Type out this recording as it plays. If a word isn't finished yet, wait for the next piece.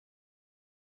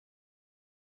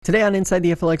Today on Inside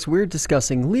the FLX, we're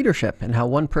discussing leadership and how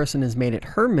one person has made it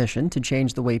her mission to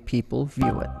change the way people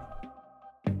view it.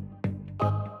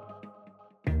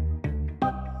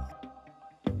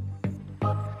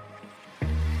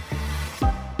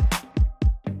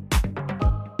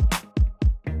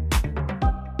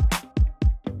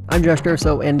 I'm Josh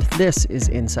Durso, and this is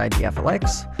Inside the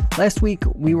FLX. Last week,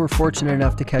 we were fortunate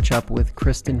enough to catch up with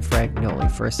Kristen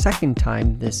Fragnoli for a second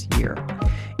time this year.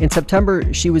 In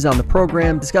September, she was on the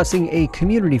program discussing a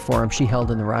community forum she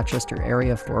held in the Rochester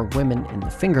area for women in the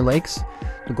Finger Lakes.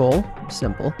 The goal,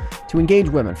 simple, to engage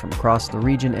women from across the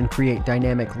region and create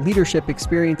dynamic leadership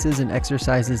experiences and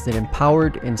exercises that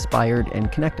empowered, inspired,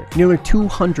 and connected. Nearly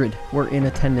 200 were in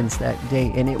attendance that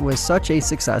day, and it was such a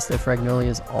success that Fragnoli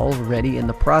is already in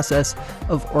the process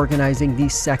of organizing the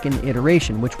second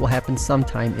iteration, which will happen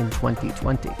sometime in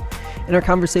 2020. In our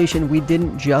conversation, we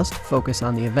didn't just focus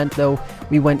on the event, though.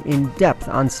 We went in depth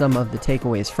on some of the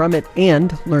takeaways from it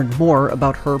and learned more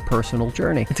about her personal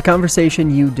journey. It's a conversation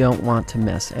you don't want to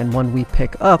miss, and one we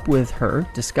pick up with her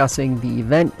discussing the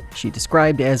event she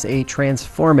described as a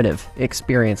transformative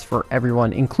experience for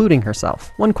everyone, including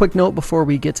herself. One quick note before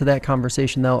we get to that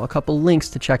conversation, though, a couple links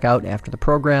to check out after the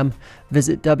program.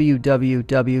 Visit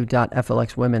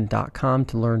www.flxwomen.com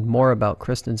to learn more about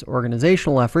Kristen's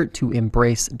organizational effort to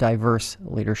embrace diverse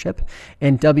leadership,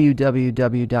 and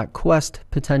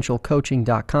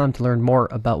www.questpotentialcoaching.com to learn more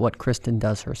about what Kristen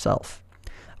does herself.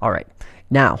 All right,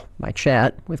 now my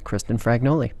chat with Kristen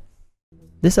Fragnoli.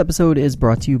 This episode is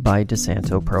brought to you by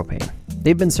DeSanto Propane.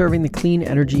 They've been serving the clean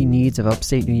energy needs of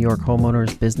upstate New York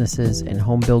homeowners, businesses, and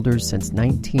home builders since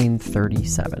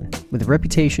 1937. With a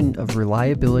reputation of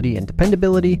reliability and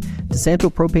dependability,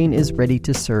 DeSanto Propane is ready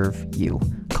to serve you.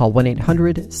 Call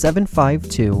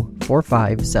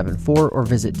 1-800-752-4574 or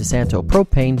visit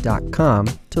DeSantoPropane.com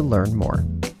to learn more.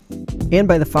 And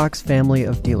by the Fox family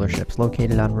of dealerships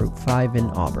located on Route 5 in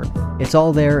Auburn. It's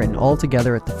all there and all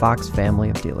together at the Fox family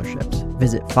of dealerships.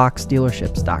 Visit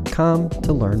foxdealerships.com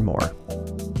to learn more.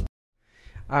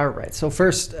 All right, so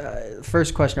first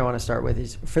question I want to start with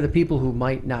is, for the people who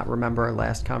might not remember our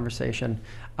last conversation,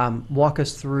 walk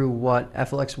us through what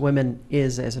FLX Women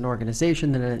is as an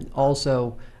organization, and then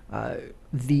also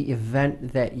the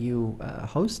event that you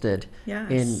hosted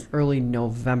in early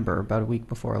November, about a week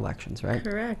before elections, right?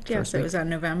 Correct. Yes, it was on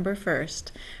November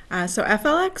 1st. So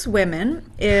FLX Women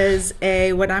is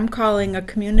what I'm calling a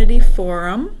community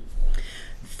forum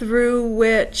through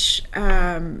which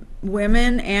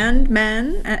women and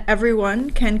men,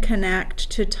 everyone can connect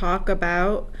to talk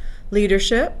about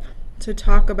leadership, to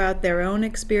talk about their own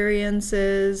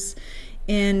experiences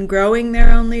in growing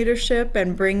their own leadership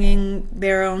and bringing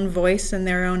their own voice and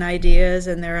their own ideas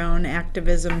and their own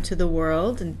activism to the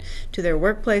world and to their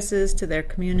workplaces, to their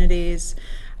communities.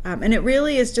 And it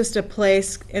really is just a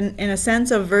place, in a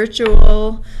sense, of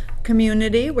virtual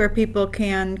community where people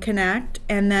can connect.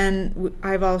 And then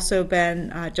I've also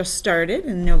been just started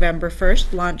in November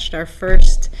 1st, launched our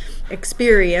first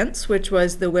experience, which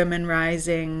was the Women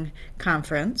Rising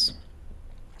Conference,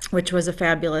 which was a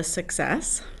fabulous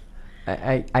success.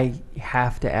 I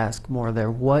have to ask more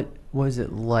there. What was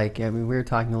it like? I mean, we were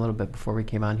talking a little bit before we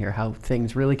came on here, how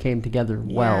things really came together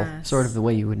well, sort of the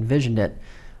way you envisioned it.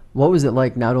 What was it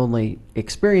like not only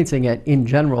experiencing it in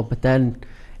general, but then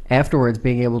afterwards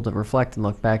being able to reflect and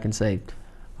look back and say,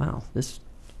 wow, this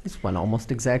went almost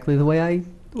exactly the way I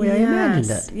imagined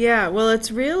it. Yeah, well, it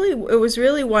was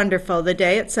really wonderful. The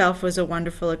day itself was a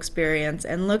wonderful experience,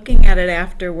 and looking at it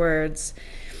afterwards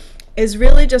is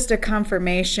really just a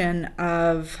confirmation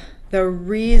of the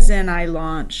reason I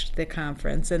launched the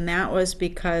conference, and that was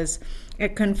because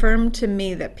it confirmed to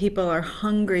me that people are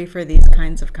hungry for these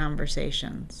kinds of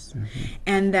conversations,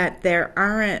 and that there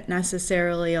aren't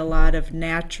necessarily a lot of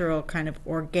natural kind of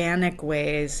organic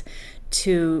ways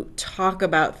to talk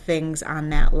about things on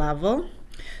that level.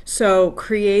 So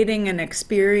creating an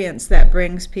experience that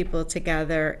brings people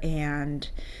together and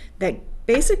that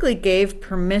basically gave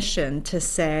permission to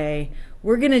say,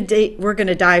 we're going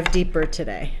to dive deeper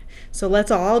today. So let's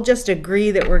all just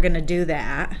agree that we're going to do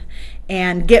that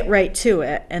and get right to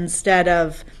it, instead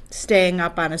of staying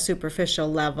up on a superficial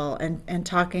level and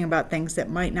talking about things that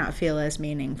might not feel as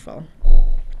meaningful.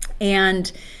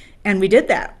 And we did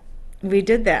that.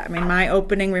 I mean, my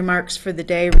opening remarks for the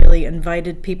day really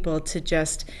invited people to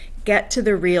just get to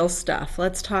the real stuff.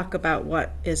 Let's talk about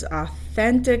what is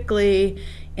authentically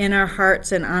in our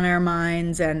hearts and on our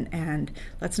minds, and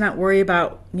let's not worry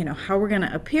about, how we're going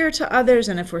to appear to others,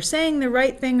 and if we're saying the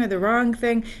right thing or the wrong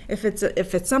thing. If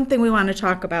it's something we want to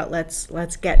talk about, let's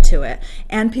get to it.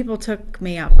 And people took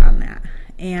me up on that.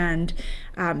 And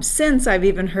since I've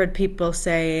even heard people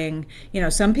saying,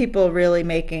 some people really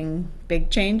making big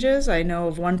changes. I know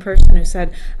of one person who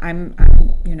said, I'm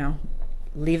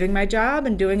leaving my job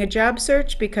and doing a job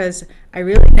search because I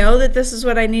really know that this is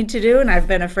what I need to do and I've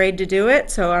been afraid to do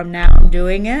it, so I'm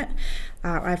doing it.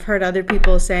 I've heard other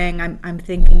people saying I'm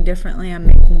thinking differently, I'm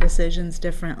making decisions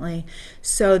differently.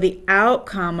 So the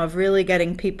outcome of really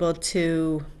getting people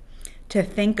to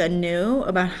think anew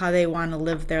about how they want to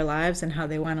live their lives and how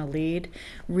they want to lead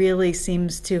really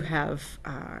seems to have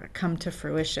come to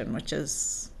fruition, which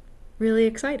is really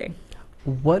exciting.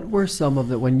 What were some of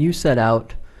the, when you set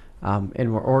out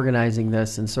and were organizing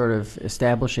this and sort of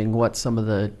establishing what some of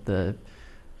the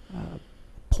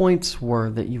points were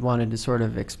that you wanted to sort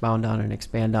of expound on and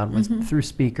expand on was through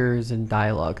speakers and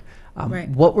dialogue. Right.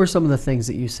 What were some of the things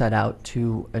that you set out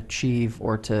to achieve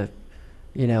or to,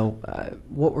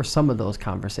 what were some of those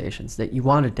conversations that you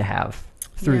wanted to have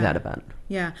through that event?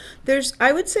 Yeah,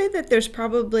 I would say that there's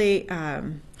probably,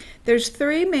 there's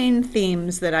three main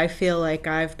themes that I feel like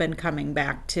I've been coming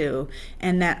back to,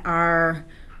 and that are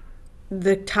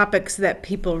the topics that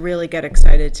people really get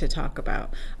excited to talk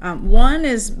about. One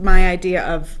is my idea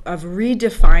of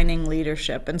redefining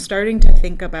leadership and starting to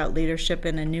think about leadership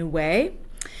in a new way,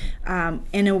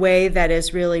 in a way that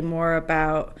is really more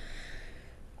about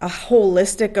a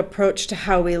holistic approach to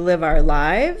how we live our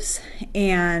lives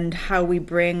and how we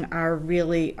bring our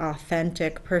really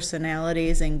authentic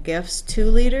personalities and gifts to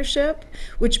leadership,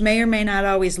 which may or may not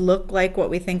always look like what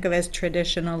we think of as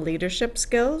traditional leadership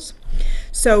skills.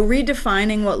 So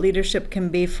redefining what leadership can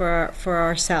be for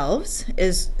ourselves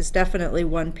is definitely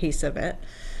one piece of it.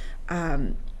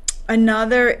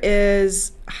 Another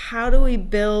is, how do we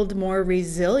build more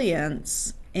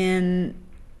resilience in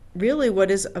really what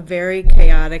is a very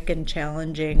chaotic and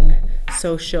challenging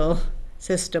social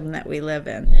system that we live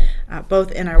in, both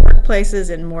in our workplaces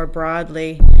and more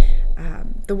broadly.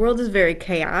 The world is very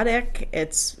chaotic.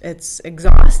 It's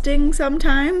exhausting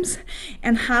sometimes.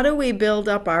 And how do we build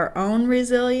up our own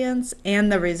resilience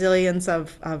and the resilience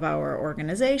of our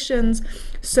organizations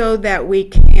so that we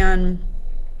can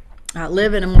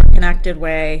live in a more connected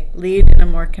way, lead in a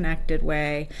more connected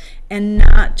way, and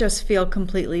not just feel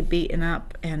completely beaten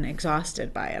up and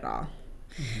exhausted by it all.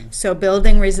 So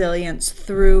building resilience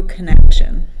through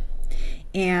connection.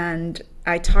 And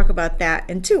I talk about that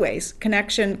in two ways.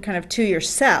 Connection kind of to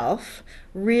yourself,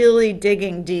 really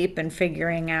digging deep and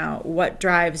figuring out what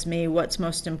drives me, what's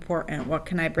most important, what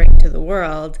can I bring to the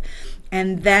world,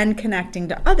 and then connecting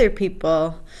to other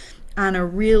people on a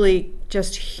really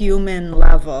just human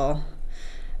level.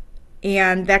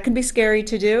 And that can be scary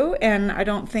to do, and I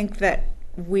don't think that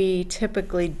we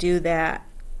typically do that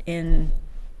in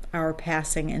our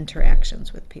passing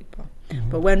interactions with people.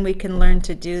 But when we can learn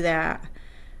to do that,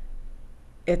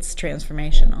 it's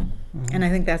transformational. And I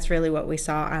think that's really what we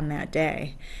saw on that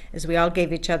day, is we all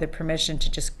gave each other permission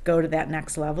to just go to that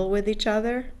next level with each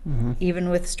other, even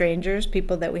with strangers,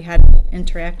 people that we hadn't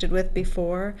interacted with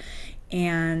before,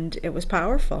 and it was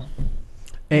powerful.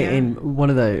 And one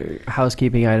of the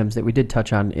housekeeping items that we did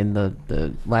touch on in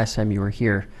the last time you were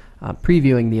here,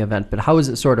 previewing the event, but how is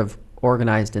it sort of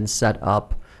organized and set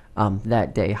up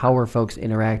that day? How were folks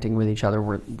interacting with each other?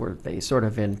 Were they sort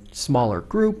of in smaller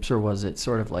groups, or was it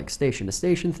sort of like station to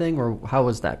station thing, or how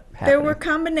was that happening? There were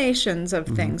combinations of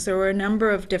things. There were a number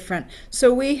of different,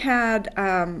 so we had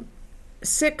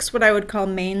 6 what I would call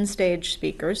main stage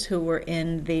speakers who were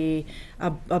in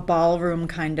a ballroom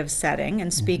kind of setting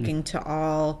and speaking to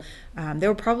all. There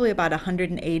were probably about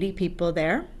 180 people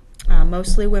there,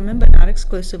 mostly women, but not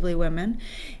exclusively women.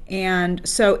 And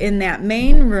so in that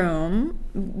main room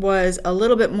was a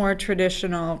little bit more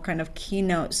traditional kind of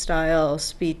keynote style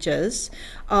speeches,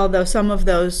 although some of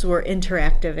those were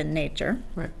interactive in nature.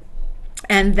 Right.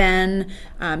 And then,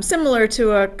 similar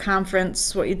to a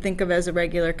conference, what you'd think of as a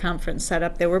regular conference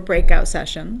setup, there were breakout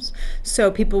sessions.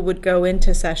 So people would go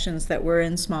into sessions that were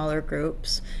in smaller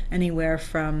groups, anywhere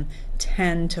from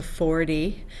 10 to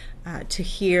 40, to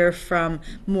hear from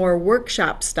more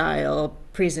workshop-style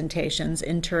presentations,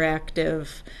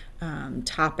 interactive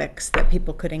topics that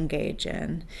people could engage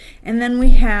in. And then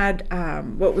we had,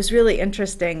 what was really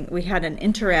interesting, we had an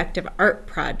interactive art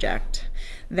project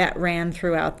that ran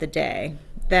throughout the day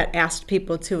that asked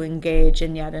people to engage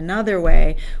in yet another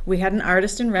way. We had an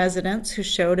artist in residence who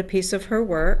showed a piece of her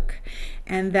work,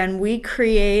 and then we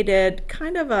created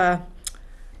kind of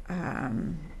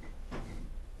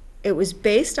it was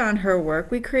based on her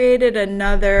work. We created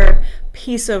another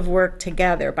piece of work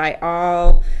together by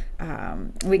all,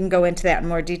 we can go into that in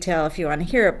more detail if you want to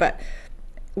hear it, but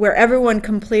where everyone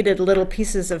completed little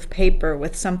pieces of paper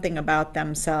with something about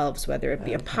themselves, whether it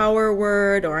be a power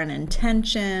word or an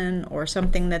intention or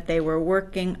something that they were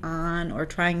working on or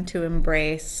trying to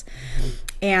embrace.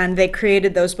 And they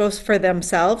created those both for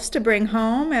themselves to bring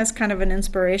home as kind of an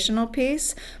inspirational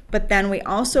piece, but then we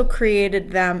also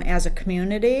created them as a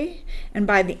community. And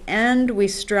by the end, we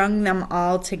strung them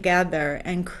all together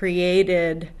and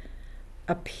created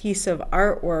a piece of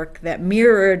artwork that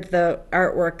mirrored the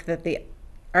artwork that the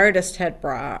artist had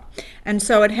brought. And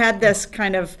so it had this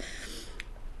kind of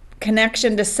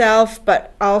connection to self,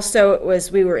 but also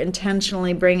we were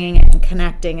intentionally bringing it and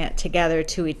connecting it together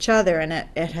to each other, and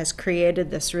it has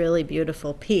created this really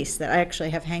beautiful piece that I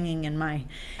actually have hanging in my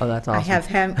that's awesome. I have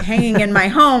hanging in my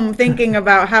home, thinking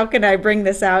about how can I bring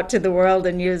this out to the world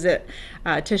and use it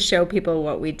to show people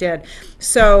what we did.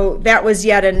 So that was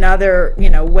yet another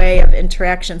way of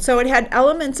interaction. So it had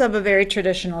elements of a very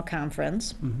traditional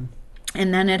conference,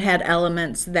 and then it had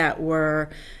elements that were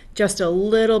just a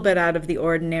little bit out of the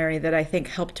ordinary that I think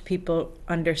helped people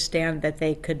understand that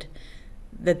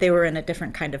they were in a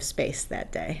different kind of space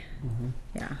that day.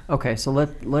 Yeah. Okay, so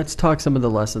let's talk some of the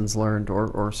lessons learned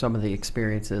or some of the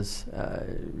experiences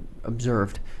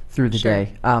observed through the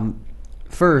day.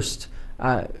 First,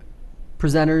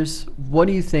 presenters, what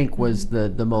do you think was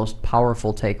the most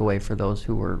powerful takeaway for those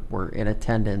who were in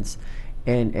attendance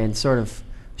and sort of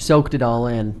soaked it all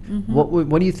in?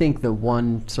 What do you think the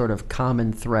one sort of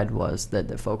common thread was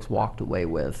that folks walked away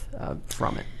with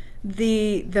from it?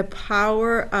 The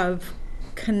power of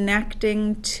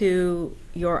connecting to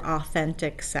your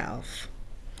authentic self.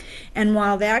 And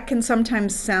while that can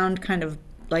sometimes sound kind of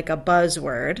like a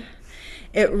buzzword,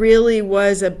 it really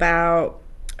was about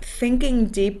thinking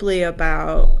deeply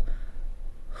about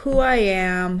who I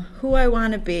am, who I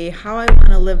want to be, how I want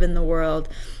to live in the world,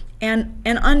 and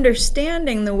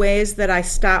understanding the ways that I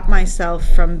stop myself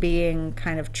from being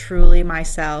kind of truly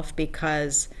myself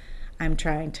because I'm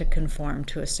trying to conform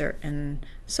to a certain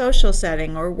social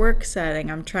setting or work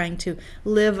setting. I'm trying to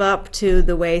live up to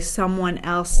the way someone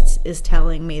else is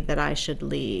telling me that I should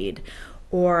lead.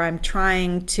 Or I'm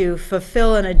trying to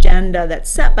fulfill an agenda that's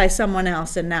set by someone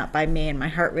else and not by me, and my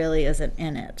heart really isn't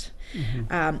in it.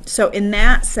 So in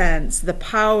that sense, the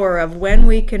power of when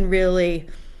we can really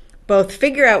both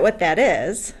figure out what that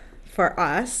is for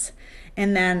us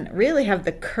and then really have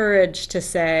the courage to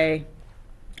say,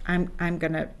 I'm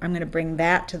gonna bring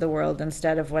that to the world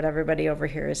instead of what everybody over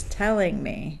here is telling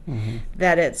me,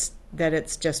 that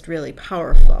it's just really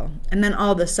powerful. And then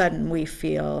all of a sudden we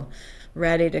feel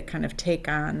ready to kind of take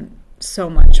on so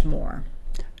much more.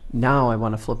 Now I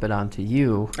want to flip it on to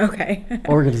you. Okay.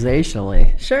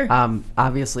 Organizationally. Sure.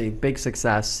 Obviously, big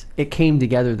success. It came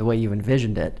together the way you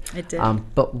envisioned it. It did.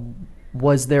 But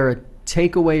was there a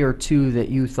takeaway or two that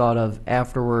you thought of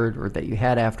afterward or that you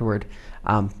had afterward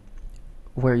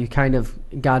where you kind of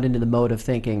got into the mode of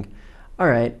thinking, all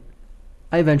right,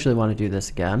 I eventually want to do this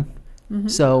again.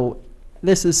 So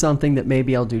this is something that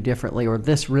maybe I'll do differently, or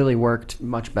this really worked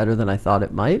much better than I thought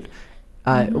it might.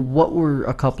 What were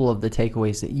a couple of the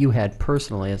takeaways that you had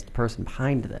personally as the person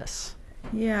behind this?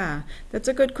 Yeah, that's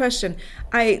a good question.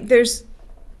 I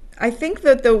think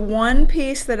that the one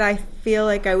piece that I feel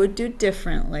like I would do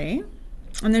differently,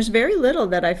 and there's very little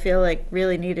that I feel like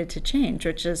really needed to change,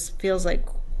 which feels like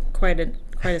quite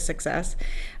a success.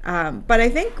 But I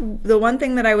think the one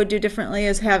thing that I would do differently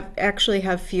is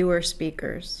have fewer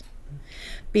speakers,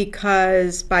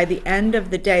 because by the end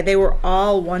of the day, they were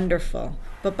all wonderful.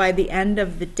 But by the end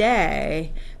of the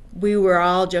day, we were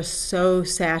all just so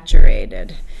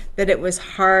saturated that it was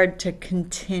hard to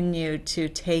continue to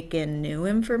take in new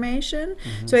information.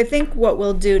 So I think what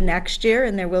we'll do next year,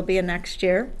 and there will be a next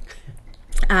year,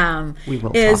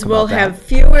 we'll have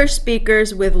fewer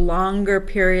speakers with longer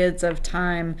periods of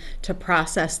time to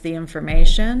process the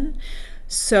information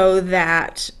so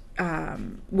that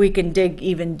we can dig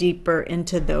even deeper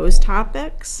into those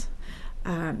topics.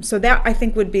 So that I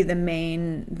think would be the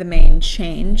main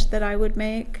change that I would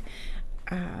make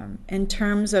in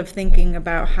terms of thinking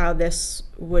about how this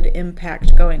would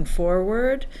impact going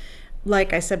forward.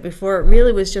 Like I said before, it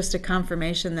really was just a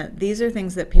confirmation that these are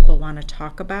things that people want to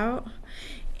talk about,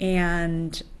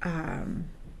 and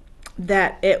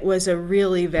that it was a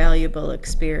really valuable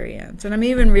experience. And I'm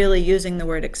even really using the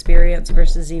word experience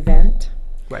versus event.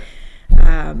 Right.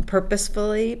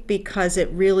 Purposefully, because it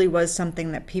really was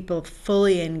something that people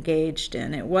fully engaged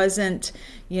in. It wasn't,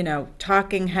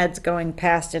 talking heads going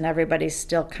past and everybody's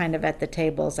still kind of at the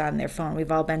tables on their phone.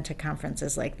 We've all been to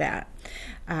conferences like that.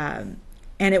 And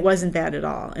it wasn't that at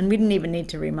all. And we didn't even need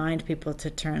to remind people to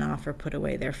turn off or put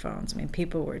away their phones. I mean,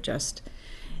 people were just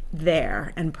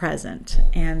there and present,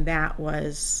 and that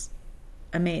was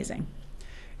amazing.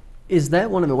 Is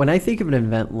that one of the, when I think of an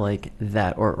event like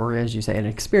that, or as you say, an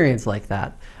experience like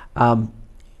that,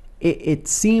 it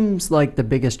seems like the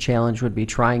biggest challenge would be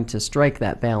trying to strike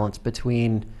that balance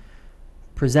between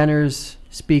presenters,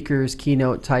 speakers,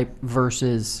 keynote type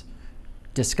versus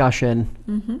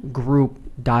discussion, group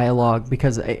dialogue,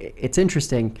 because it's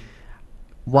interesting.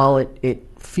 While it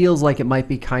feels like it might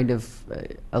be kind of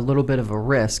a little bit of a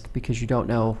risk because you don't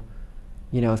know,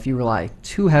 if you rely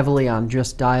too heavily on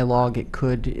just dialogue,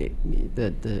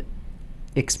 the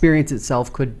experience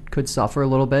itself could suffer a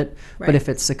little bit. Right. But if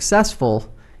it's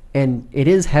successful and it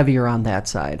is heavier on that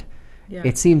side, Yeah.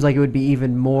 it seems like it would be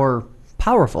even more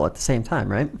powerful at the same time,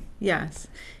 right? Yes,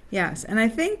 yes, and I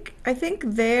think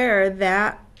there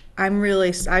that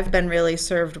I've been really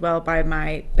served well by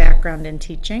my background in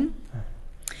teaching,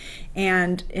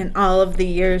 and in all of the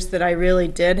years that I really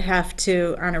did have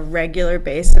to, on a regular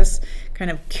basis, kind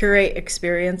of curate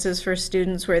experiences for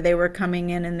students where they were coming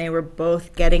in and they were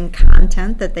both getting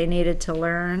content that they needed to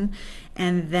learn,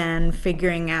 and then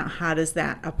figuring out how does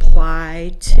that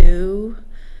apply to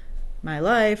my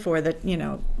life or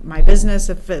my business,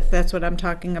 if that's what I'm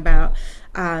talking about.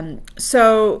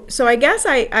 So I guess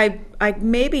I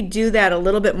maybe do that a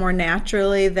little bit more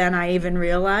naturally than I even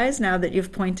realize now that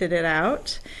you've pointed it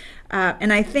out.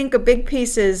 And I think a big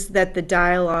piece is that the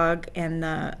dialogue and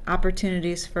the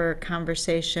opportunities for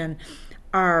conversation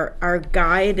are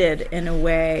guided in a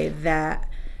way that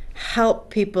help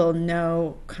people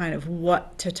know kind of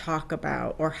what to talk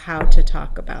about or how to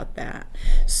talk about that,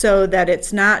 so that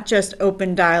it's not just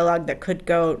open dialogue that could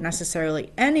go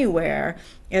necessarily anywhere.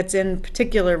 It's in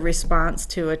particular response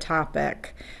to a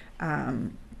topic,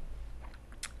 and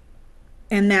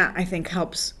that I think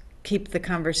helps keep the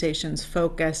conversations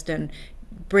focused and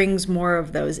brings more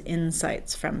of those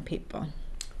insights from people.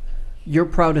 Your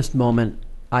proudest moment,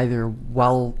 either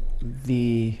while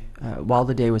the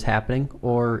day was happening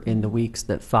or in the weeks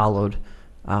that followed,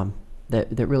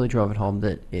 that really drove it home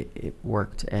that it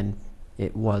worked and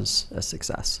it was a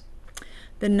success?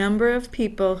 The number of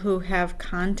people who have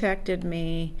contacted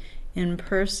me in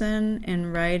person,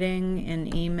 in writing,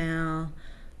 in email,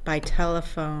 by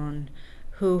telephone,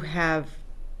 who have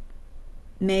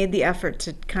made the effort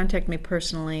to contact me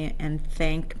personally and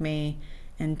thank me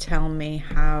and tell me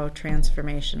how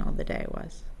transformational the day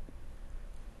was.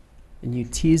 And you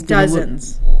teased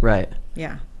dozens. Right.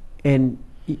 Yeah. And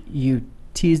you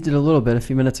teased it a little bit a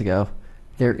few minutes ago.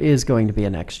 There is going to be a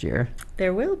next year.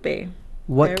 There will be.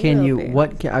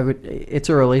 It's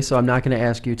early, so I'm not going to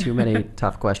ask you too many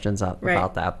tough questions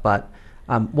about that, but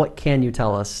what can you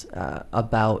tell us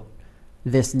about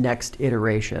this next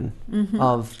iteration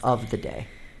of the day?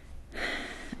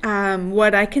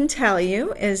 What I can tell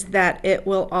you is that it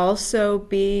will also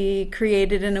be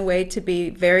created in a way to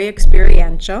be very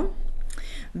experiential,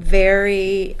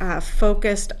 very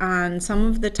focused on some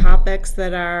of the topics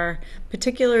that are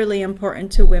particularly important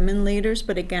to women leaders,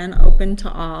 but again, open to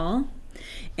all.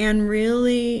 And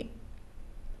really,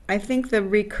 I think the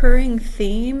recurring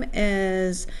theme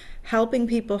is helping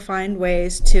people find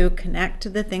ways to connect to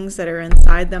the things that are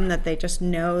inside them that they just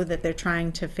know that they're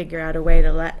trying to figure out a way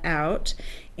to let out,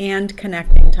 and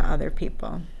connecting to other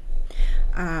people.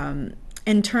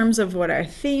 In terms of what our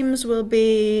themes will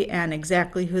be and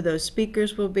exactly who those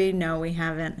speakers will be, no, we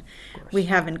haven't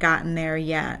gotten there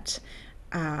yet.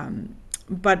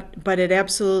 But it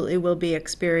absolutely will be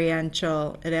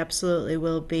experiential. It absolutely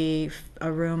will be a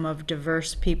room of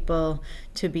diverse people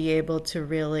to be able to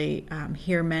really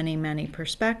hear many, many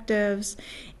perspectives.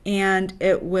 And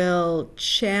it will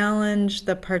challenge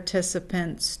the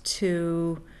participants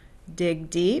to dig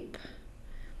deep.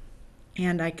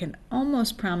 And I can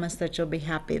almost promise that you'll be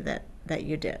happy that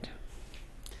you did.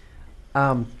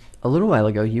 A little while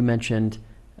ago, you mentioned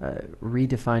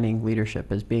redefining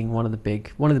leadership as being one of the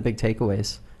big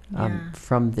takeaways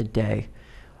from the day.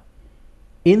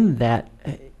 In that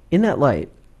light,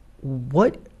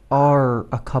 what are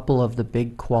a couple of the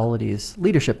big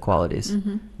leadership qualities,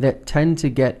 that tend to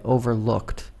get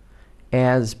overlooked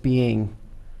as being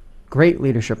great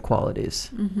leadership qualities,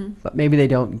 but maybe they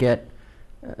don't get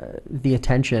the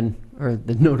attention or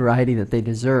the notoriety that they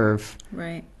deserve,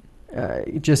 right?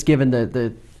 Just given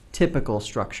the typical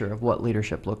structure of what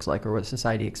leadership looks like or what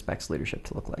society expects leadership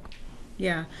to look like.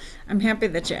 Yeah, I'm happy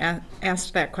that you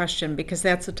asked that question, because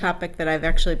that's a topic that I've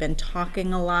actually been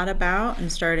talking a lot about and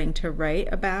starting to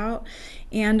write about.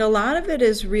 And a lot of it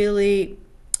is really,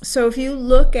 so if you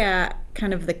look at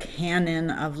kind of the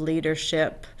canon of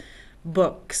leadership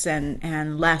books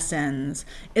and lessons.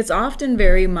 It's often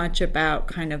very much about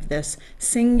kind of this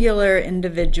singular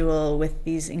individual with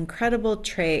these incredible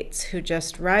traits who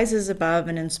just rises above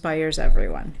and inspires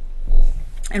everyone.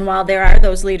 And while there are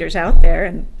those leaders out there,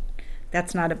 and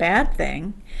that's not a bad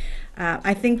thing,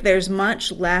 I think there's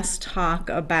much less talk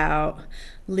about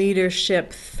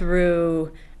leadership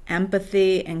through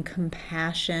empathy and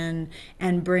compassion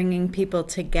and bringing people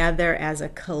together as a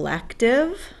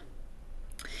collective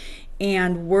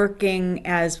and working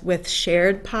as with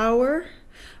shared power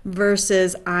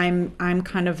versus I'm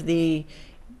kind of the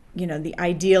the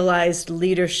idealized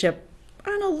leadership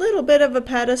on a little bit of a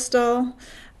pedestal.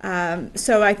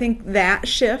 So I think that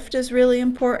shift is really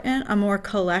important, a more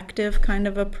collective kind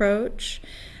of approach.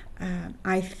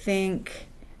 I think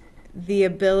the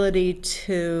ability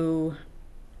to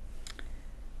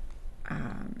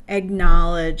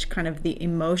acknowledge kind of the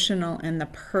emotional and the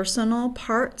personal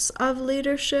parts of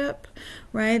leadership,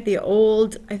 right?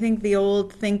 I think the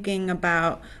old thinking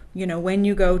about, when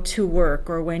you go to work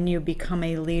or when you become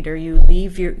a leader, you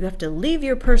have to leave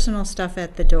your personal stuff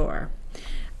at the door.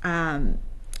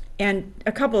 And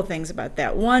a couple of things about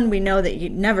that. One, we know that you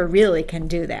never really can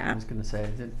do that. I was going to say,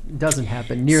 it doesn't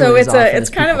happen nearly as often. So it's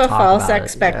kind of a false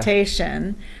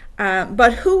expectation.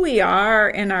 But who we are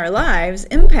in our lives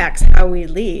impacts how we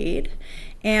lead,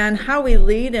 and how we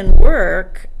lead and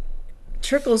work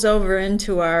trickles over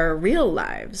into our real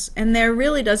lives. And there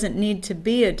really doesn't need to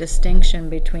be a distinction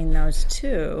between those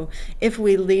two. If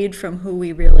we lead from who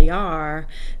we really are,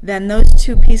 then those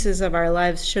two pieces of our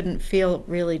lives shouldn't feel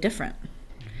really different.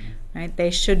 Right?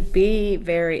 They should be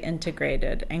very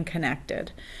integrated and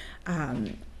connected.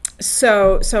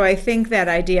 So I think that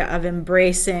idea of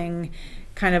embracing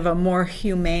kind of a more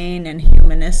humane and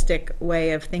humanistic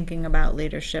way of thinking about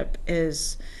leadership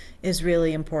is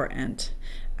really important.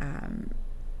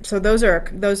 So those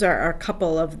are a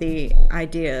couple of the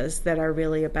ideas that are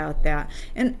really about that,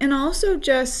 and also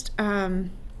just the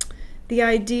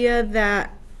idea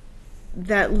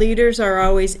that leaders are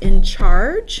always in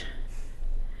charge.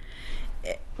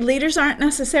 Leaders aren't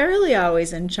necessarily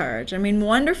always in charge. I mean,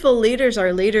 wonderful leaders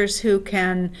are leaders who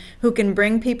can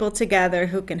bring people together,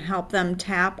 who can help them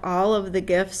tap all of the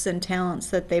gifts and talents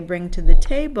that they bring to the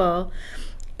table,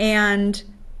 and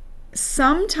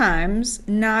sometimes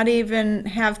not even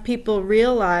have people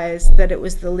realize that it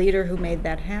was the leader who made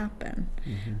that happen,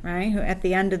 right? Who at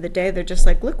the end of the day, they're just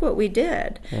like, look what we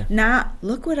did, not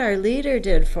look what our leader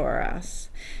did for us.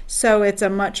 So it's a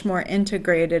much more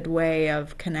integrated way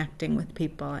of connecting with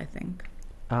people, I think.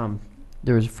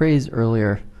 There was a phrase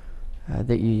earlier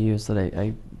that you used that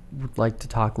I would like to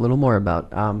talk a little more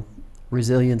about,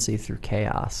 resiliency through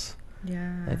chaos.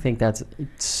 Yeah. I think that's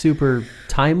super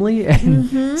timely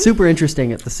and super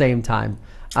interesting at the same time.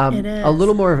 It is. A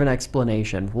little more of an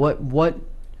explanation. What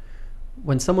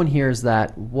when someone hears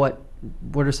that, what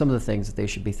are some of the things that they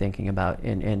should be thinking about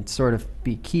and sort of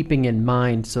be keeping in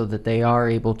mind so that they are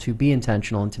able to be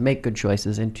intentional and to make good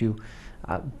choices and to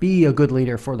be a good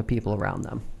leader for the people around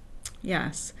them?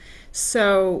 Yes.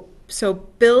 So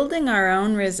building our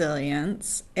own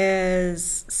resilience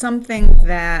is something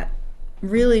that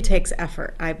really takes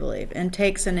effort, I believe, and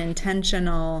takes some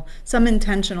intentional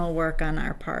work on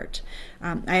our part.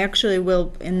 I actually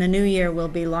will, in the new year, will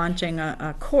be launching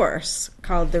a course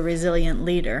called The Resilient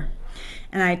Leader.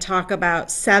 And I talk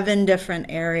about 7 different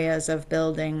areas of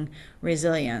building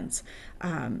resilience.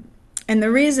 And the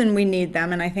reason we need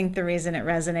them, and I think the reason it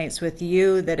resonates with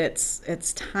you, that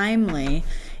it's timely,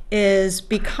 is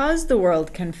because the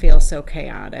world can feel so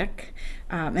chaotic.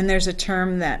 And there's a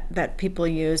term that people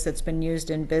use that's been used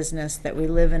in business, that we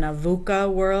live in a VUCA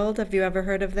world. Have you ever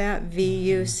heard of that?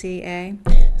 VUCA.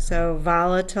 So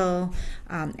volatile,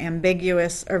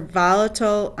 ambiguous, or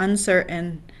volatile,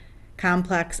 uncertain,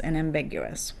 complex, and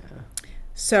ambiguous.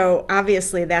 So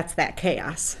obviously that's that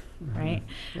chaos, right?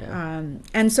 Yeah.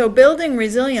 And so building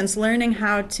resilience, learning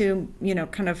how to,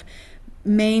 kind of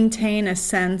maintain a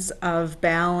sense of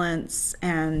balance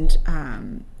and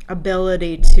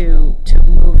ability to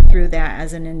move through that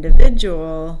as an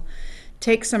individual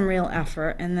takes some real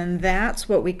effort, and then that's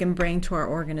what we can bring to our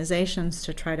organizations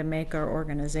to try to make our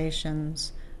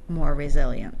organizations more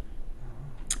resilient.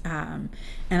 And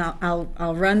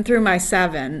I'll run through my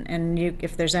 7, and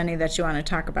if there's any that you want to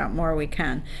talk about more, we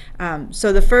can.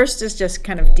 So the first is just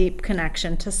kind of deep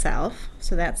connection to self.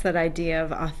 So that's that idea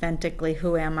of authentically,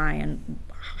 who am I and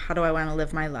how do I want to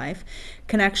live my life?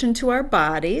 Connection to our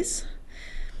bodies.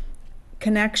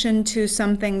 Connection to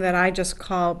something that I just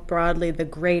call broadly the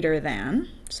greater than,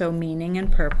 so meaning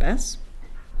and purpose.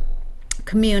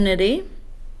 Community.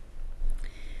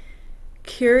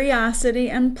 Curiosity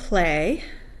and play.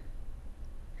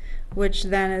 which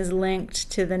then is linked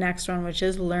to the next one, which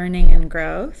is learning and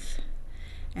growth.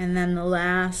 And then the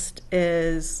last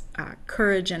is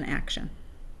courage and action.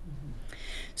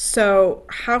 So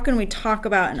how can we talk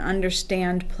about and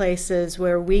understand places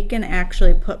where we can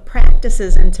actually put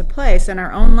practices into place in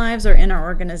our own lives or in our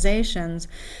organizations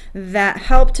that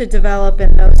help to develop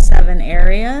in those 7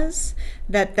 areas,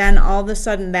 that then all of a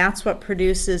sudden that's what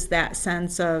produces that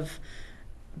sense of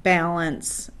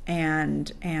balance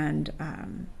and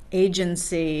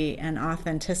agency and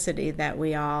authenticity that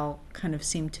we all kind of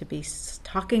seem to be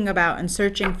talking about and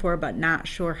searching for, but not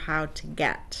sure how to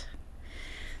get.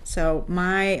 So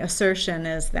my assertion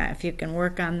is that if you can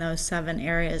work on those 7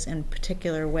 areas in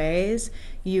particular ways,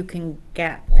 you can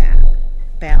get that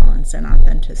balance and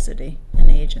authenticity and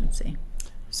agency.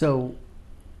 So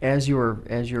as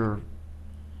you're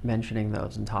mentioning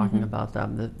those and talking about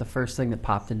them, the first thing that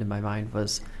popped into my mind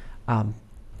was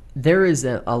there is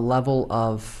a level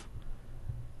of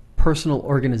personal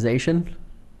organization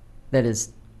that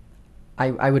is,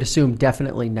 I would assume,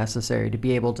 definitely necessary to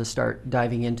be able to start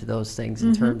diving into those things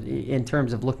in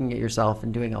terms of looking at yourself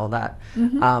and doing all that.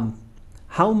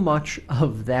 How much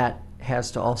of that has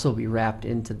to also be wrapped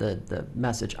into the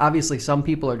message? Obviously, some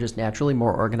people are just naturally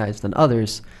more organized than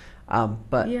others,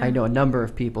 but I know a number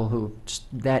of people who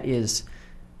that is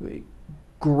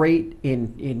great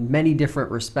in many different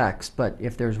respects, but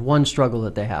if there's one struggle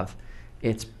that they have,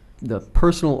 it's the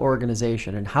personal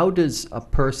organization. And how does a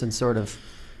person sort of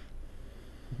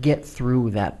get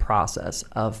through that process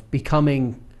of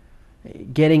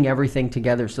getting everything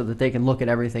together so that they can look at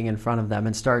everything in front of them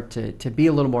and start to be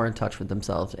a little more in touch with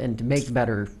themselves and to make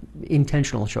better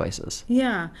intentional choices?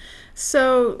 Yeah.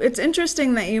 So it's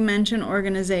interesting that you mention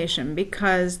organization,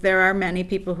 because there are many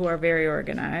people who are very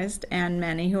organized and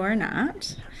many who are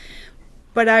not.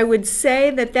 But I would say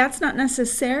that that's not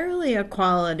necessarily a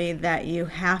quality that you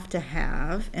have to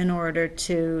have in order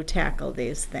to tackle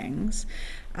these things.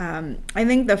 I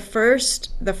think the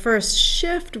first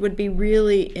shift would be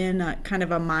really in a kind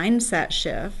of a mindset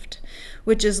shift,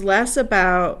 which is less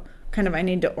about kind of I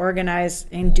need to organize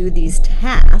and do these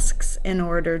tasks in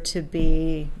order to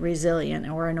be resilient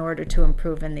or in order to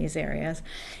improve in these areas.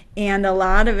 And a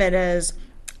lot of it is,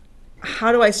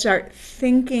 how do I start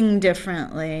thinking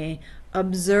differently,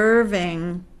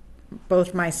 observing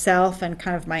both myself and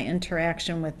kind of my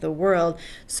interaction with the world,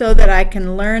 so that I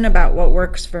can learn about what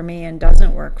works for me and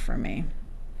doesn't work for me.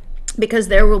 Because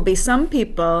there will be some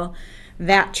people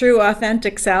that true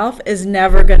authentic self is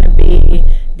never going to be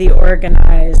the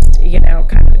organized,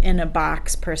 kind of in a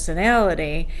box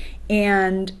personality,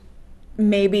 and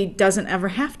maybe doesn't ever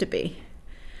have to be.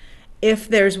 If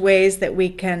there's ways that we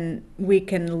can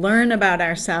learn about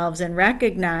ourselves and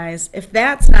recognize, if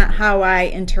that's not how I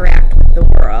interact with the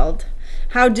world,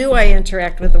 how do I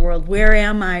interact with the world? Where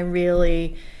am I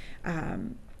really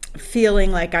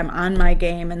feeling like I'm on my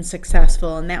game and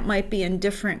successful? And that might be in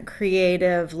different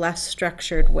creative, less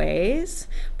structured ways.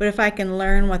 But if I can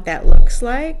learn what that looks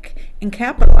like and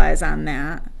capitalize on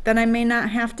that, then I may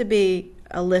not have to be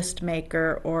a list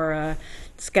maker or a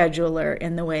scheduler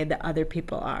in the way that other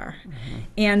people are.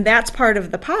 And that's part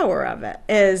of the power of it,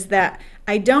 is that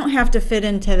I don't have to fit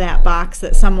into that box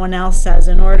that someone else says,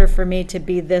 in order for me to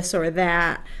be this or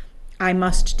that, I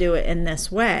must do it in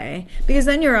this way, because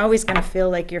then you're always going to feel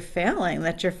like you're failing,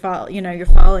 that you're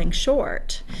falling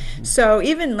short. So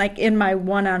even like in my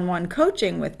one-on-one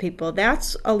coaching with people,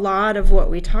 that's a lot of what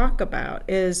we talk about,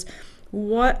 is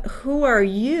who are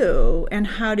you and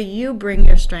how do you bring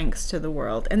your strengths to the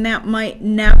world? And that might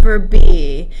never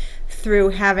be through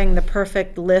having the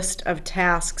perfect list of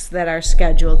tasks that are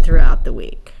scheduled throughout the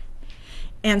week.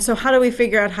 And so how do we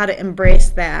figure out how to embrace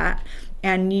that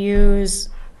and use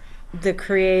the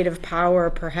creative power,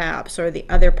 perhaps, or the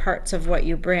other parts of what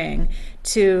you bring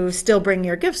to still bring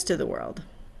your gifts to the world?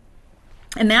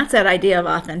 And that's that idea of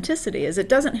authenticity, is it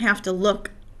doesn't have to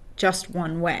look just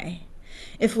one way.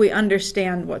 If we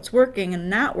understand what's working and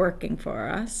not working for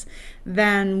us,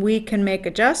 then we can make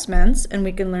adjustments and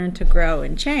we can learn to grow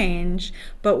and change,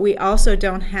 but we also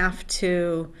don't have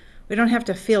to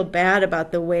feel bad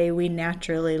about the way we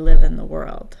naturally live in the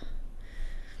world.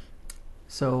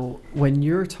 So when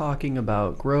you're talking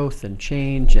about growth and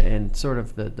change and sort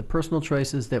of the personal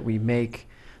choices that we make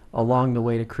along the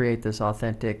way to create this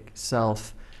authentic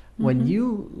self, when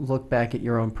you look back at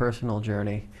your own personal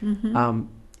journey,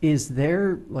 is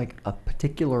there like a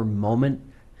particular moment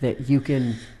that you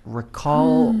can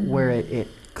recall where it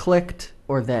clicked,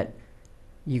 or that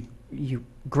you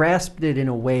grasped it in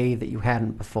a way that you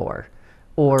hadn't before?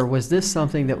 Or was this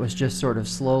something that was just sort of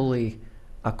slowly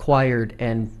acquired,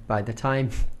 and by the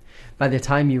time by the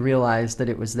time you realized that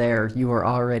it was there, you were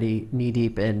already knee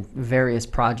deep in various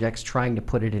projects trying to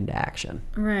put it into action.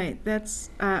 Right. That's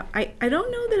I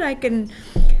don't know that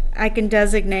I can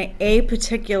designate a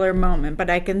particular moment,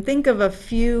 but I can think of a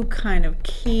few kind of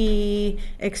key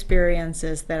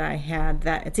experiences that I had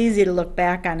that it's easy to look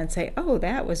back on and say, oh,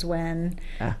 that was when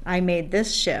I made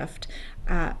this shift.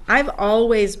 I've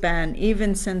always been,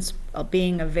 even since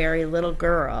being a very little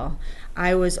girl,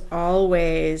 I was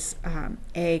always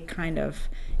a kind of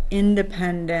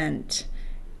independent,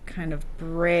 kind of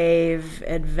brave,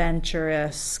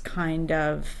 adventurous kind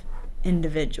of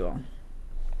individual.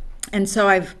 And so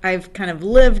I've kind of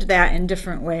lived that in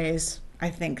different ways, I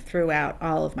think, throughout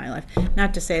all of my life.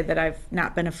 Not to say that I've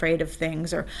not been afraid of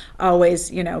things or always,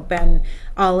 been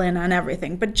all in on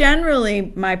everything, but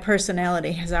generally my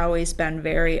personality has always been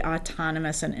very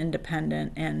autonomous and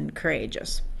independent and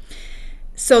courageous.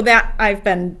 So that I've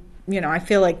been, I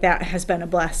feel like that has been a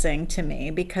blessing to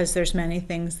me, because there's many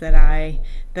things that I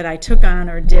took on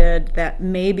or did that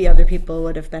maybe other people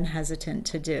would have been hesitant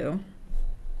to do.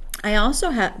 I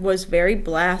also was very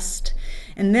blessed,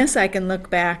 and this I can look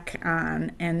back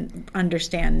on and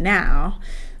understand now.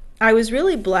 I was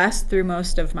really blessed through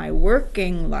most of my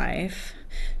working life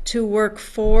to work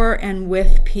for and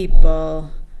with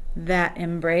people that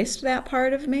embraced that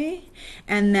part of me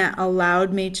and that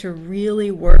allowed me to really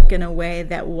work in a way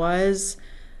that was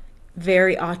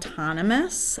very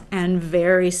autonomous and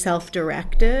very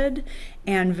self-directed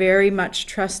and very much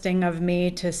trusting of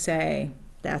me to say,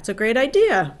 that's a great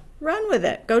idea, run with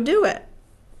it, go do it.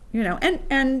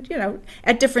 And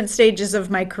at different stages of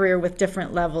my career with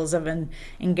different levels of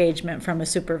engagement from a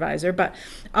supervisor, but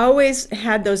always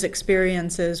had those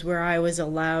experiences where I was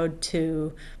allowed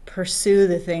to pursue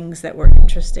the things that were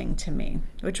interesting to me,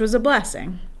 which was a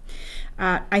blessing.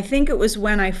 I think it was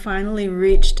when I finally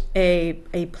reached a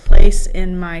place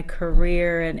in my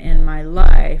career and in my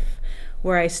life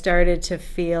where I started to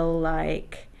feel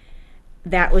like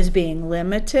that was being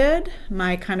limited.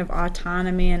 My kind of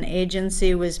autonomy and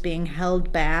agency was being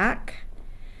held back.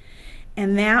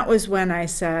 And that was when I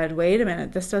said, wait a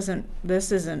minute, this doesn't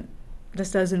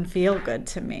feel good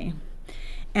to me.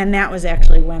 And that was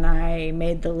actually when I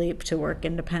made the leap to work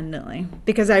independently,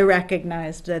 because I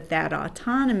recognized that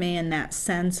autonomy and that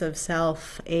sense of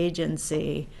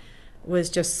self-agency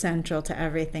was just central to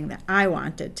everything that I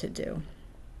wanted to do.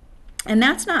 And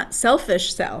that's not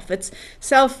selfish self. It's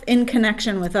self in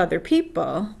connection with other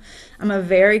people. I'm a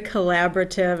very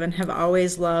collaborative and have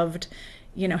always loved,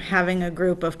 having a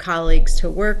group of colleagues to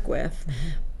work with. Mm-hmm.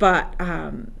 But,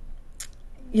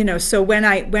 so when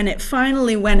it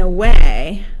finally went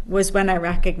away was when I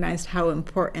recognized how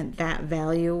important that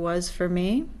value was for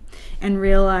me and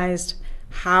realized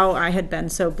how I had been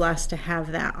so blessed to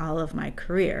have that all of my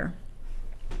career.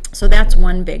 So that's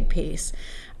one big piece.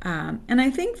 And I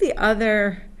think the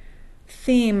other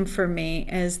theme for me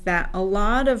is that a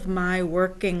lot of my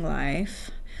working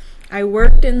life, I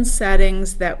worked in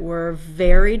settings that were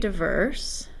very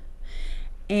diverse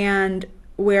and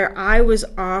where I was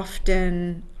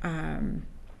often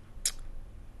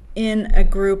in a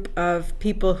group of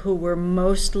people who were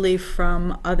mostly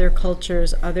from other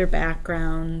cultures, other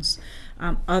backgrounds,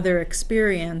 other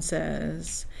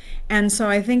experiences. And so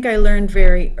I think I learned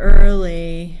very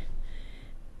early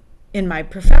in my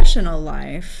professional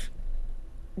life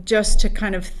just to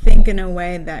kind of think in a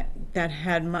way that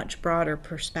had much broader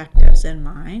perspectives in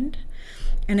mind.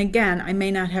 And again, I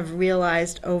may not have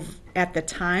realized at the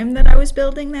time that I was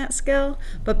building that skill,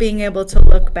 but being able to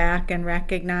look back and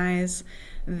recognize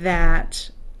that,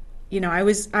 I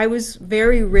was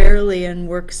very rarely in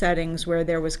work settings where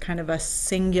there was kind of a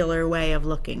singular way of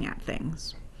looking at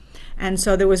things. And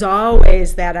so there was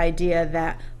always that idea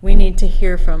that we need to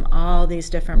hear from all these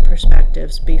different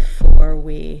perspectives before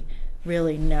we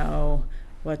really know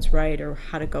what's right or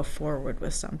how to go forward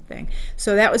with something.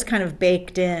 So that was kind of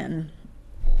baked in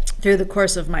through the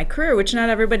course of my career, which not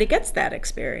everybody gets that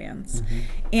experience. Mm-hmm.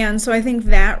 And so I think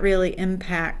that really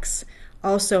impacts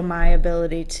also my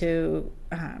ability to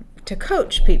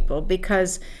coach people,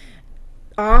 because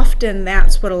often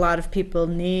that's what a lot of people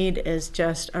need, is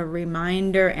just a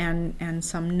reminder and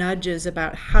some nudges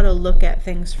about how to look at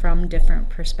things from different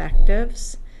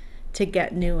perspectives to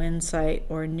get new insight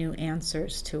or new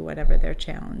answers to whatever their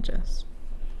challenge is.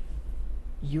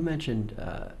 You mentioned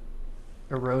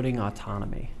eroding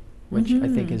autonomy, which mm-hmm. I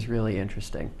think is really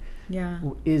interesting. Yeah.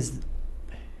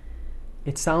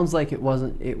 It sounds like it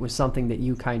was something that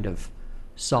you kind of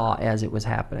saw as it was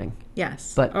happening.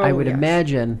 Yes. But I would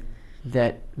imagine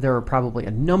that there are probably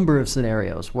a number of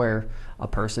scenarios where a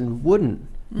person wouldn't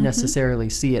mm-hmm. necessarily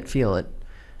see it, feel it.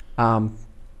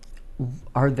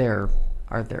 are there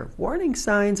warning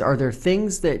signs? Are there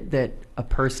things that a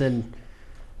person,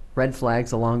 red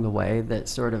flags along the way that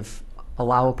sort of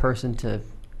allow a person to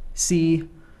see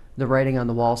the writing on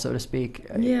the wall, so to speak,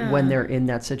 when they're in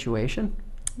that situation?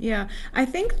 Yeah, I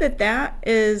think that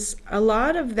is a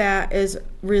lot of that is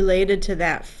related to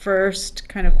that first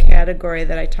kind of category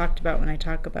that I talked about when I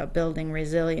talk about building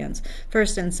resilience.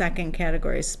 First and second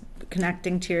categories,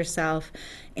 connecting to yourself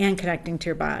and connecting to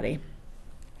your body.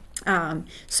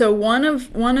 So one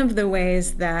of the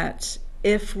ways that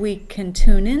if we can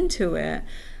tune into it,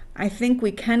 I think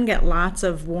we can get lots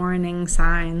of warning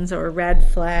signs or red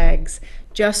flags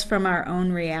just from our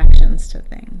own reactions to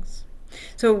things.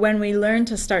 So when we learn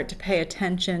to start to pay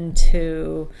attention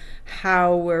to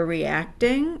how we're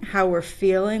reacting, how we're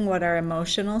feeling, what our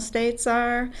emotional states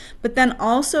are, but then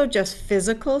also just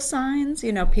physical signs,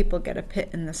 people get a pit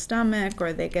in the stomach,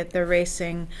 or they get their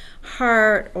racing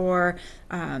heart, or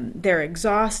they're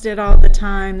exhausted all the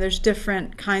time. There's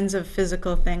different kinds of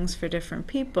physical things for different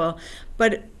people.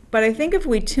 But I think if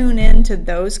we tune into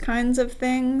those kinds of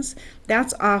things,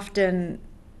 that's often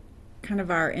kind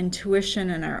of our intuition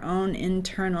and our own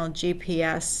internal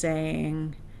GPS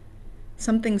saying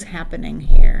something's happening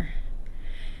here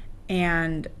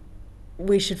and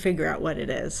we should figure out what it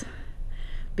is.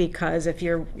 Because if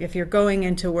you're going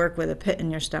into work with a pit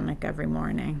in your stomach every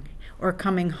morning, or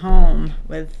coming home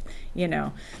with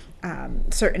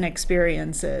certain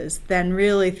experiences, then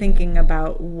really thinking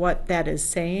about what that is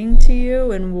saying to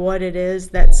you and what it is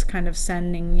that's kind of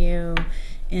sending you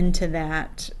into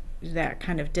that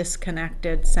kind of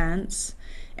disconnected sense.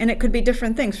 And it could be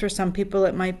different things. For some people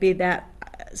it might be that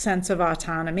sense of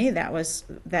autonomy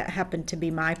that happened to be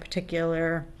my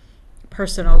particular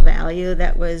personal value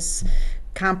that was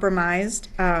compromised.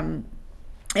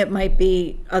 It might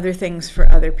be other things for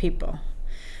other people.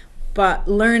 But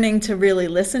learning to really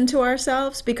listen to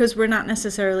ourselves, because we're not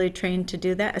necessarily trained to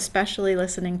do that, especially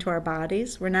listening to our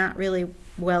bodies. We're not really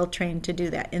well trained to do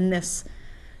that in this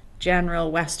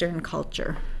general Western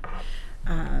culture.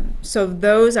 So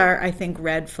those are, I think,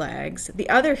 red flags. The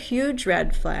other huge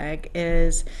red flag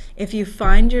is if you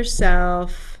find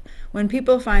yourself, when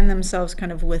people find themselves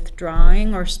kind of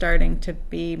withdrawing or starting to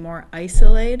be more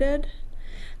isolated,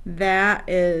 that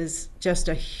is just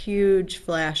a huge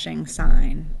flashing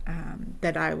sign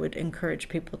that I would encourage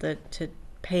people to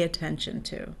pay attention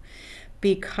to,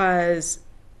 because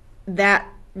that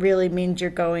really means you're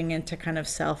going into kind of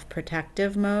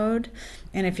self-protective mode.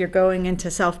 And if you're going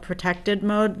into self-protected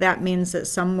mode, that means that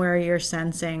somewhere you're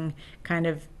sensing kind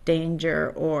of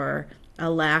danger or a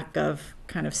lack of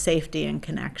kind of safety and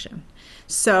connection.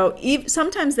 So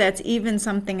sometimes that's even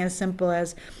something as simple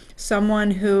as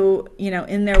someone who,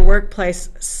 in their workplace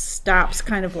stops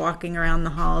kind of walking around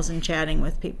the halls and chatting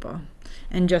with people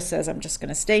and just says, I'm just going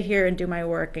to stay here and do my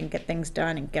work and get things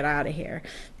done and get out of here.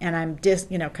 And I'm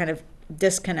kind of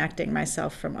disconnecting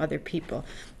myself from other people.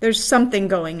 There's something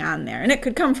going on there. And it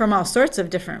could come from all sorts of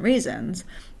different reasons,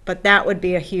 but that would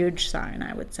be a huge sign,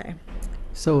 I would say.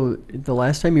 So the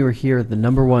last time you were here, the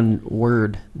number one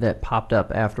word that popped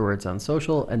up afterwards on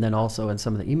social and then also in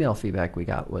some of the email feedback we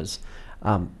got was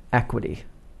equity.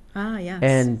 Ah, yes.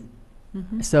 And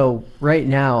so right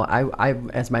now, I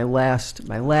as my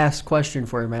last question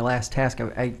for you, my last task,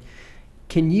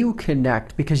 can you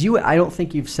connect, because I don't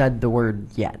think you've said the word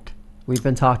yet. We've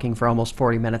been talking for almost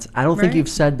 40 minutes. I don't think you've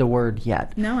said the word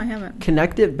yet. No, I haven't.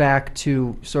 Connect it back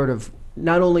to sort of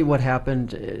not only what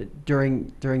happened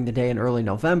during the day in early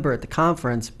November at the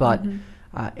conference, but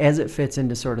as it fits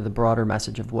into sort of the broader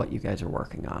message of what you guys are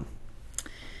working on.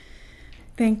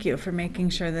 Thank you for making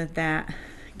sure that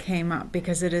came up,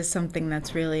 because it is something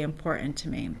that's really important to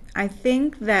me. I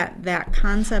think that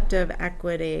concept of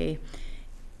equity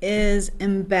is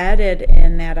embedded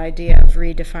in that idea of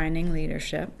redefining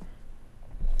leadership,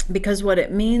 because what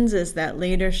it means is that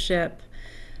leadership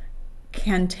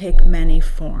can take many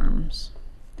forms.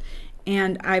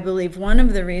 And I believe one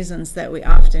of the reasons that we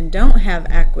often don't have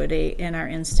equity in our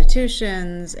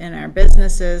institutions, in our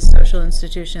businesses, social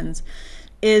institutions,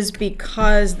 is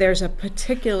because there's a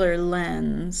particular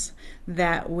lens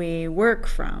that we work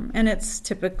from. And it's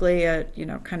typically a,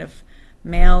 kind of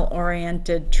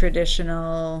male-oriented,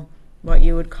 traditional, what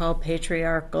you would call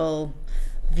patriarchal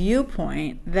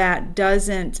viewpoint that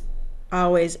doesn't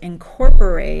always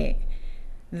incorporate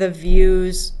the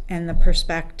views and the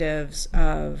perspectives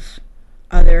of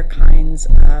other kinds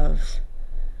of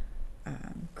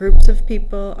groups of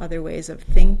people, other ways of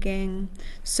thinking.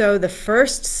 So the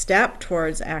first step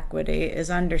towards equity is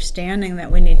understanding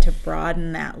that we need to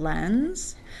broaden that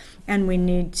lens, and we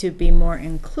need to be more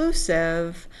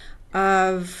inclusive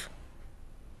of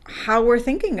how we're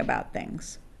thinking about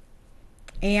things,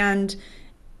 and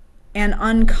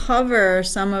uncover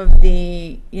some of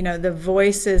the, the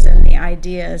voices and the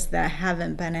ideas that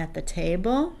haven't been at the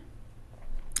table.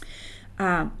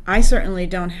 I certainly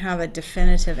don't have a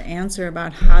definitive answer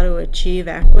about how to achieve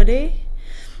equity.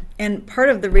 And part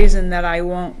of the reason that I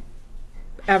won't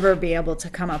ever be able to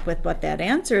come up with what that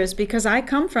answer is because I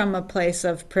come from a place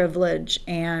of privilege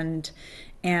and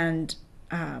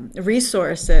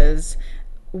resources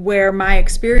where my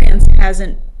experience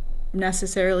hasn't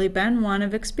necessarily been one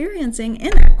of experiencing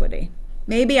inequity.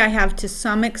 Maybe I have to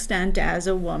some extent as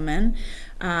a woman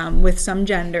with some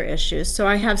gender issues, so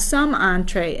I have some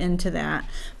entree into that.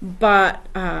 But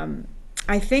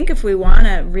I think if we want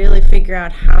to really figure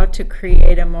out how to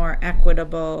create a more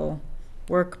equitable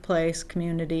workplace,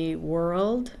 community,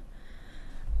 world,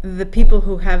 the people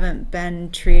who haven't been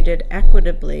treated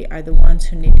equitably are the ones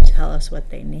who need to tell us what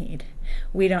they need.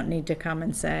 We don't need to come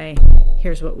and say,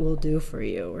 here's what we'll do for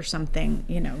you, or something,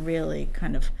 really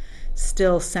kind of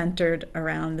still centered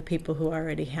around the people who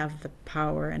already have the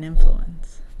power and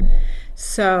influence.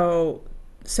 So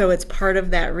it's part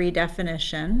of that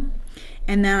redefinition.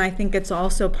 And then I think it's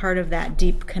also part of that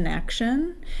deep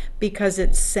connection, because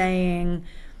it's saying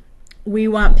we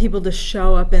want people to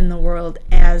show up in the world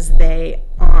as they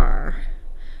are,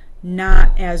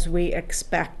 not as we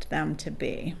expect them to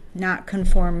be, not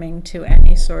conforming to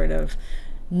any sort of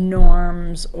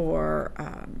norms or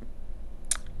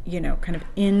kind of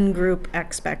in-group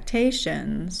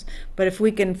expectations. But if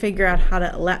we can figure out how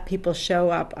to let people show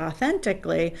up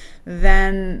authentically,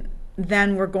 then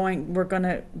we're going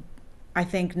to, I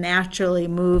think, naturally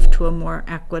move to a more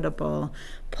equitable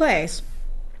place.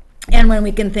 And when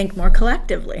we can think more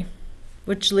collectively,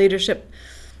 which leadership,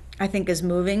 I think, is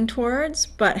moving towards,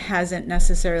 but hasn't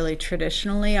necessarily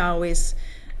traditionally always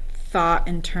thought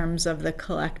in terms of the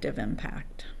collective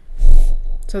impact.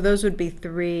 So those would be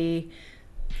three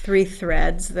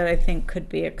threads that I think could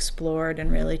be explored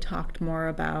and really talked more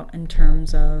about in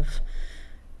terms of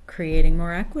creating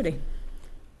more equity.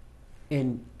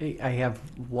 And I have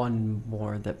one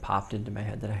more that popped into my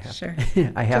head that I have Sure.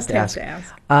 I have to ask.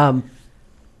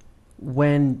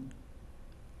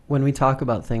 When we talk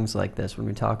about things like this, when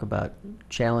we talk about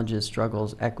challenges,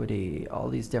 struggles, equity, all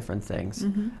these different things,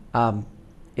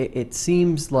 it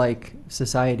seems like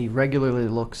society regularly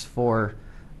looks for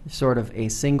sort of a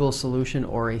single solution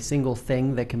or a single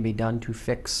thing that can be done to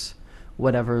fix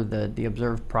whatever the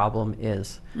observed problem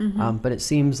is. But it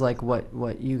seems like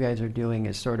what you guys are doing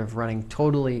is sort of running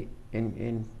totally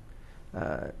in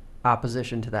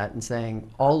opposition to that, and saying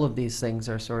all of these things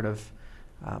are sort of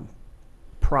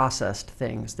processed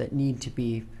things that need to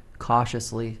be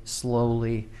cautiously,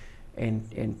 slowly,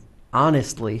 and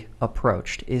honestly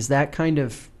approached. Is that kind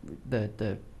of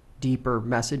the deeper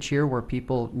message here, where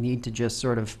people need to just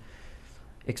sort of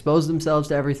expose themselves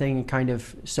to everything and kind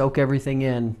of soak everything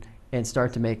in and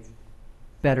start to make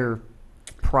better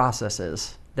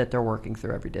processes that they're working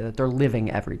through every day, that they're living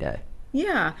every day?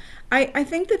 Yeah, I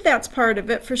think that that's part of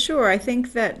it for sure. I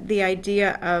think that the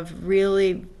idea of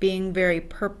really being very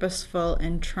purposeful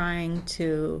and trying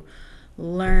to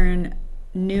learn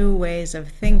new ways of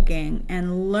thinking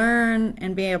and learn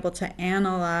and be able to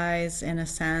analyze, in a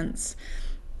sense,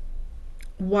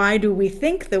 why do we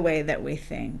think the way that we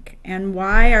think, and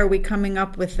why are we coming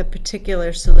up with the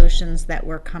particular solutions that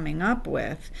we're coming up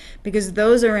with, because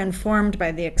those are informed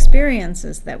by the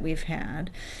experiences that we've had.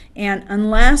 And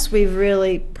unless we've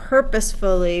really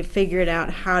purposefully figured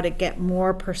out how to get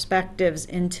more perspectives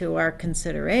into our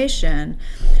consideration,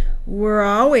 we're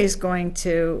always going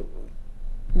to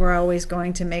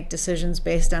make decisions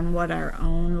based on what our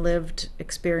own lived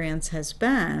experience has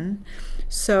been.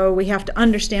 So we have to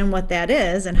understand what that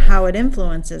is and how it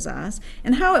influences us,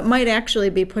 and how it might actually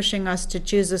be pushing us to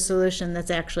choose a solution that's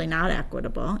actually not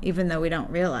equitable, even though we don't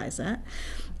realize it.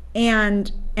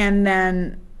 And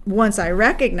then once I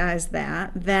recognize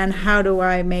that, then how do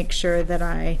I make sure that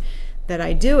I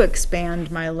do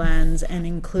expand my lens and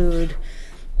include?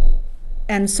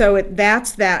 And so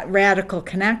that's that radical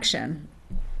connection,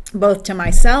 both to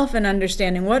myself and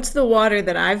understanding what's the water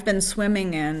that I've been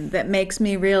swimming in that makes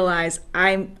me realize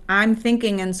I'm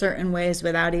thinking in certain ways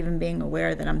without even being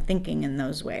aware that I'm thinking in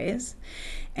those ways.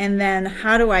 And then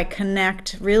how do I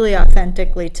connect really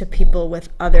authentically to people with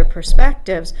other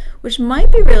perspectives, which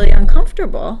might be really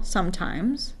uncomfortable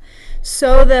sometimes,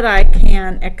 so that I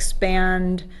can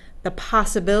expand the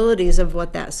possibilities of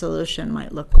what that solution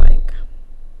might look like.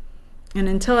 And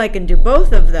until I can do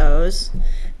both of those,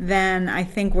 then I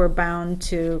think we're bound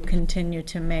to continue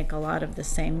to make a lot of the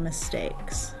same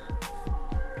mistakes.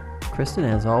 Kristen,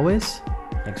 as always,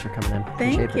 Thanks for coming in.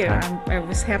 Thank Appreciate the you. time. I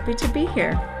was happy to be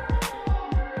here.